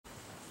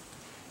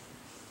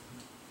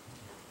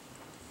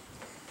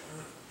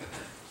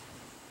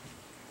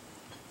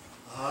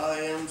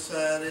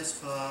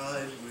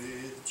satisfied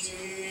with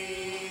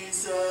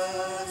Jesus.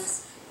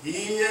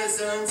 He has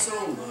done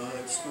so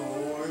much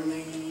for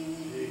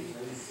me.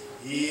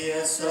 He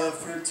has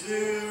suffered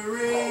to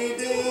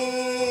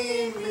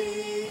redeem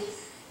me.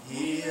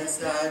 He has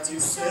died to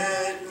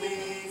set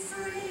me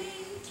free.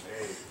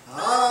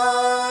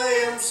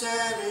 I am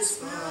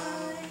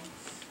satisfied.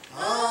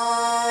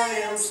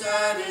 I am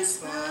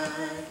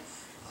satisfied.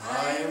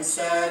 I am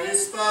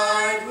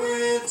satisfied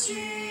with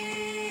Jesus.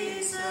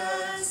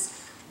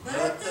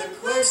 But the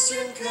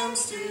question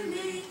comes to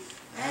me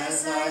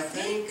as I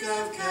think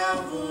of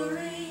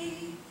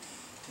Calvary.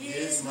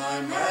 Is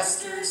my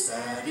Master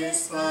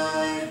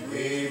satisfied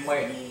with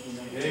me?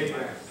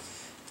 Amen.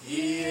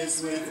 He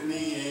is with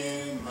me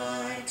in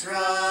my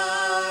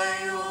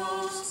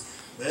trials.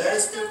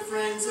 Best of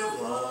friends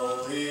of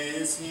all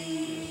is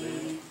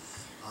He.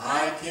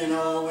 I can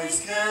always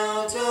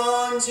count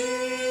on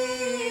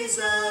Jesus.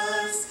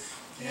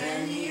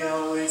 Can He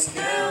always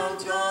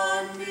count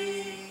on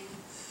me?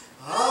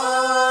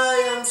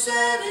 I am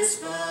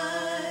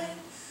satisfied.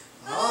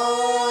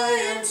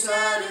 I am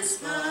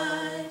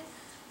satisfied.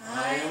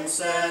 I am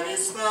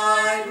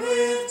satisfied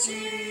with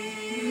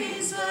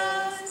Jesus.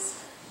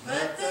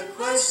 But the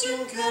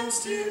question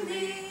comes to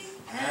me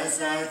as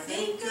I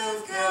think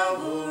of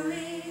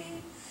Calvary.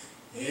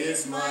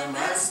 Is my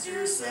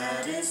Master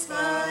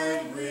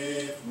satisfied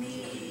with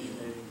me?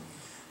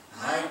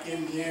 I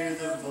can hear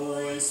the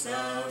voice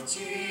of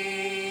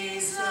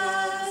Jesus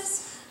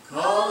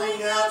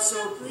calling out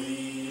so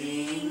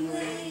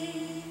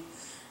pleadingly.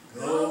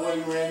 Go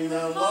and win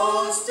the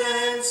lost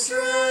and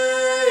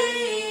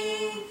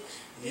straying.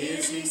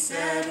 Is He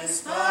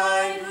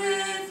satisfied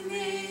with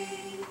me?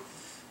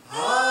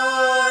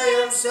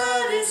 I am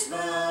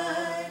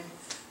satisfied.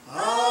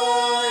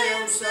 I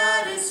am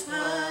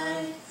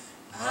satisfied.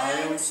 I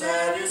am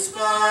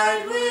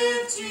satisfied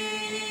with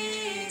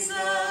Jesus.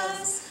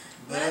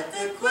 But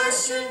the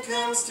question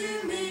comes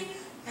to me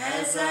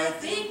as I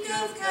think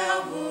of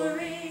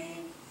Calvary.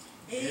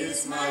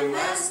 Is my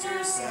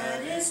Master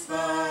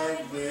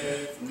satisfied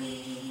with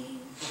me?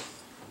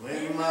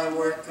 When my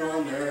work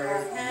on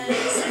earth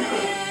is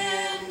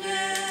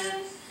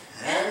ended,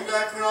 and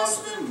I cross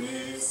the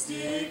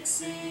mystic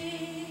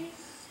sea,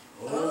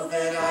 oh,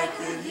 that I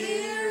could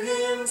hear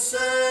Him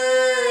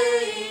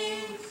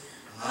saying,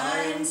 I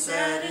am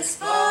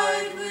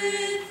satisfied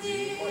with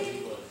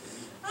Thee.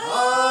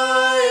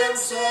 I am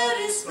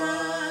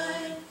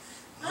satisfied.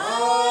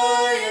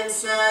 I am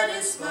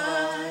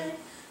satisfied.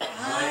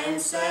 I am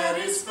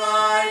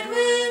satisfied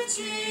with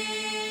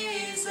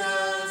Jesus.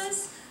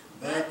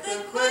 But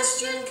the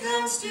question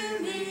comes to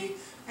me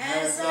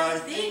as I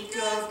think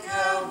of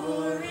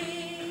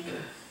Calvary.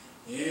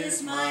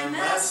 Is my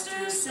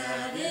Master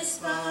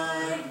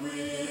satisfied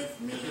with